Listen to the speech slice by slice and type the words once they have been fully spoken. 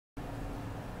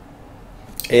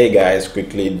Hey guys,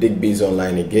 quickly, Digby's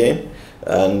online again,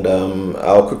 and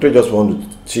I'll quickly just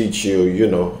want to teach you,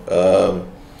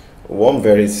 one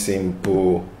very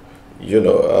simple,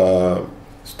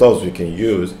 stuff we can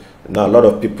use. Now, a lot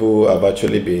of people have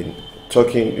actually been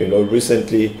talking,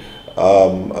 recently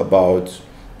about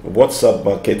WhatsApp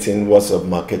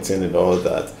marketing, and all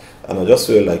that. And I just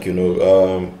feel like,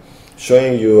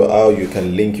 showing you how you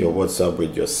can link your WhatsApp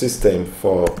with your system.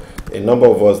 For a number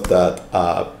of us that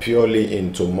are purely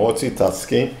into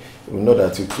multitasking, we know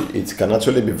that it can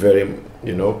actually be very,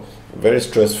 very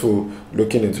stressful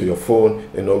looking into your phone,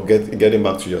 getting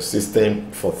back to your system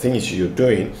for things you're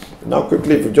doing. Now,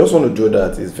 quickly, if you just want to do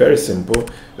that, it's very simple.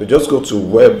 You just go to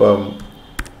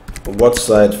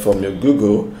website from your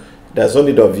Google. There's no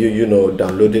need of you,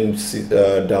 downloading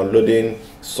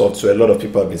software. A lot of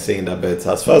people have been saying that, but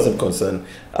as far as I'm concerned,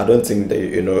 I don't think that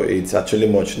it's actually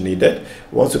much needed.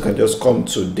 Once you can just come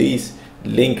to this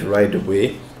link right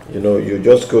away, you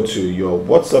just go to your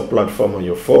WhatsApp platform on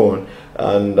your phone,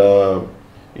 and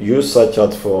you search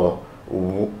out for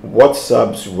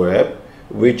WhatsApp's web,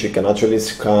 which you can actually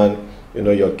scan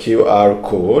your QR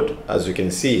code. As you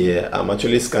can see here, I'm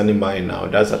actually scanning mine now.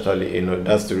 That's actually,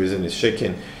 that's the reason it's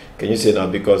shaking. Can you see now?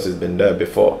 Because it's been there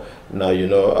before. Now,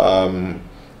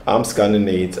 I'm scanning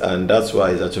it, and that's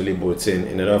why it's actually booting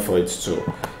in order for it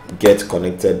to get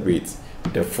connected with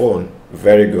the phone.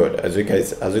 Very good. As you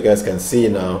guys can see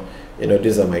now,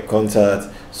 these are my contacts.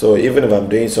 So even if I'm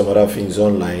doing some other things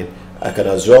online, I can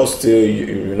as well still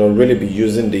really be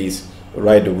using these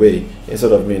right away,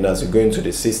 instead of me as you go into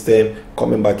the system,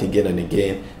 coming back again and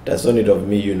again. There's no need of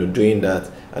me doing that.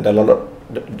 And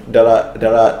there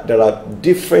are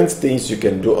different things you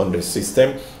can do on the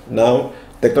system. Now,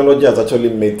 technology has actually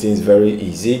made things very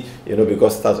easy,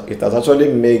 because it has actually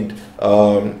made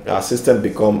our system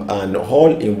become an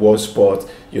all-in-one spot,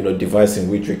 device in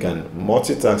which we can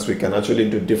multitask. We can actually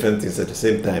do different things at the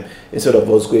same time, instead of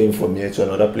us going from here to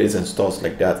another place and stuff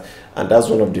like that. And that's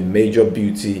one of the major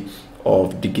beauty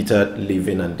of digital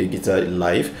living and digital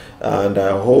life. And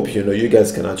I hope you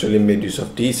guys can actually make use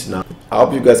of this now. I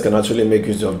hope you guys can actually make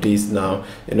use of this now,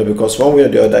 because one way or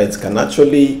the other, it can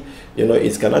actually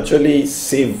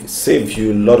save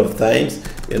you a lot of times,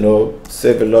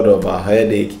 save a lot of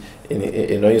headache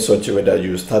in such a way that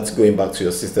you start going back to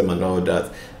your system and all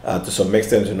that. To some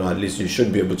extent, at least you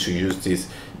should be able to use this,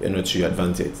 to your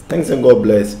advantage. Thanks and God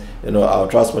bless. I'll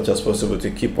try as much as possible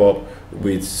to keep up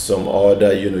with some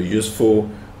other, useful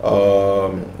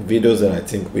videos that I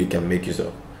think we can make use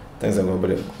of. Thanks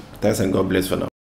and God bless for now.